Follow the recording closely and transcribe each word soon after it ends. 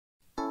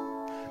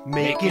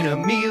Making a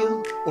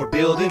meal or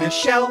building a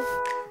shelf,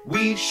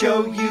 we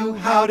show you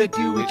how to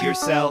do it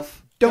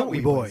yourself. Don't we,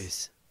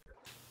 boys?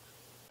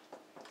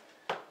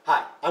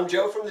 Hi, I'm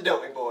Joe from the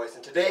Don't We Boys,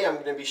 and today I'm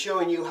going to be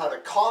showing you how to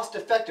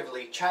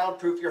cost-effectively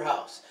child-proof your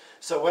house.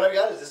 So what I've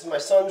got is, this is my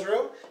son's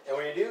room, and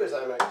what you do is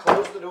I'm going to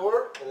close the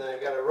door, and then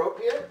I've got a rope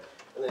here,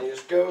 and then you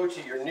just go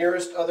to your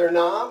nearest other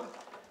knob,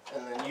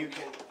 and then you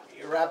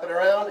wrap it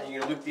around, and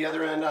you loop the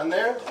other end on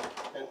there,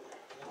 and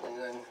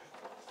then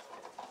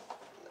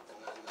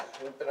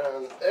loop it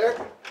on there,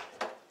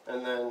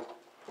 and then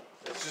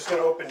it's just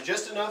going to open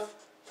just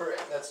enough for,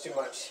 that's too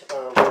much,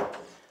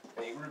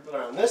 and you loop it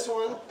on this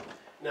one.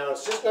 Now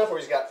it's just enough where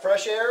he's got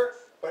fresh air,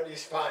 but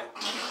he's fine.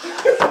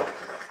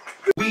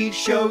 We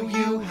show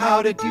you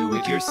how to do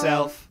it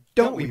yourself.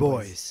 Don't we,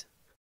 boys?